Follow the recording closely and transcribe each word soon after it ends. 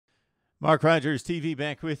Mark Rogers TV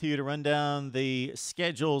back with you to run down the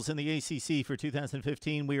schedules in the ACC for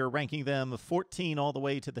 2015. We are ranking them 14 all the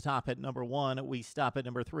way to the top at number 1. We stop at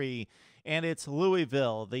number 3, and it's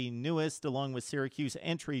Louisville, the newest, along with Syracuse,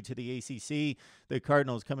 entry to the ACC. The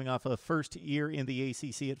Cardinals coming off a first year in the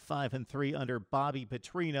ACC at 5-3 under Bobby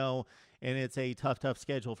Petrino, and it's a tough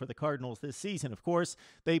schedule for the Cardinals this season. Of course,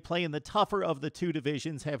 they play in the tougher of the two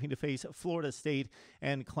divisions, having to face Florida State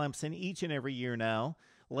and Clemson each and every year now.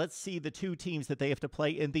 Let's see the two teams that they have to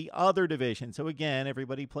play in the other division. So again,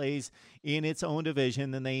 everybody plays in its own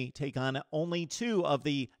division, then they take on only 2 of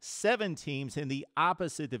the 7 teams in the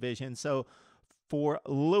opposite division. So for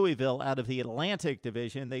Louisville, out of the Atlantic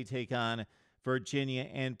division, they take on Virginia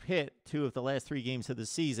and Pitt, 2 of the last 3 games of the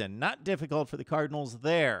season. Not difficult for the Cardinals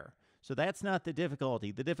there. So that's not the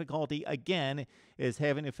difficulty. The difficulty, again, is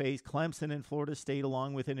having to face Clemson and Florida State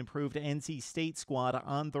along with an improved NC State squad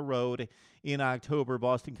on the road in October.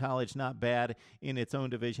 Boston College not bad in its own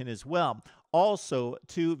division as well. Also,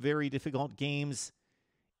 2 very difficult games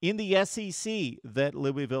in the SEC that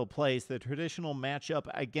Louisville plays. The traditional matchup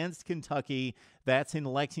against Kentucky, that's in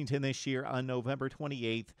Lexington this year on November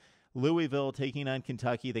 28th. Louisville taking on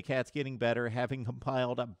Kentucky. The Cats getting better, having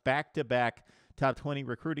compiled a back-to-back top 20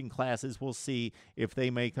 recruiting classes. We'll see if they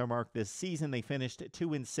make their mark this season. They finished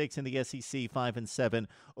 2-6 in the SEC, 5-7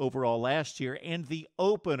 overall last year. And the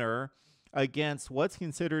opener against what's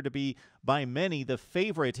considered to be by many the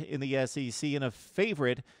favorite in the SEC and a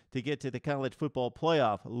favorite to get to the college football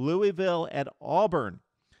playoff. Louisville at Auburn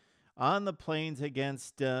on the Plains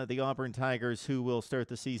against the Auburn Tigers, who will start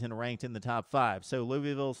the season ranked in the top 5. So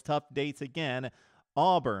Louisville's tough dates again: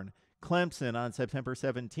 Auburn, Clemson on September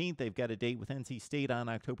 17th. They've got a date with NC State on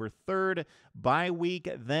October 3rd. Bye week,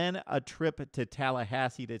 then a trip to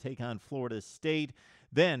Tallahassee to take on Florida State.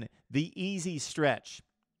 Then the easy stretch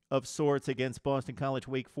of sorts against Boston College,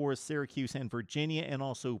 Wake Forest, Syracuse, and Virginia, and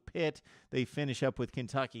also Pitt. They finish up with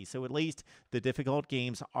Kentucky. So at least the difficult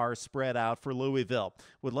games are spread out for Louisville.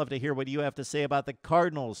 Would love to hear what you have to say about the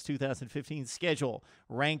Cardinals' 2015 schedule,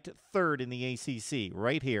 ranked 3rd in the ACC,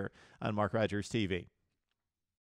 right here on Mark Rogers TV.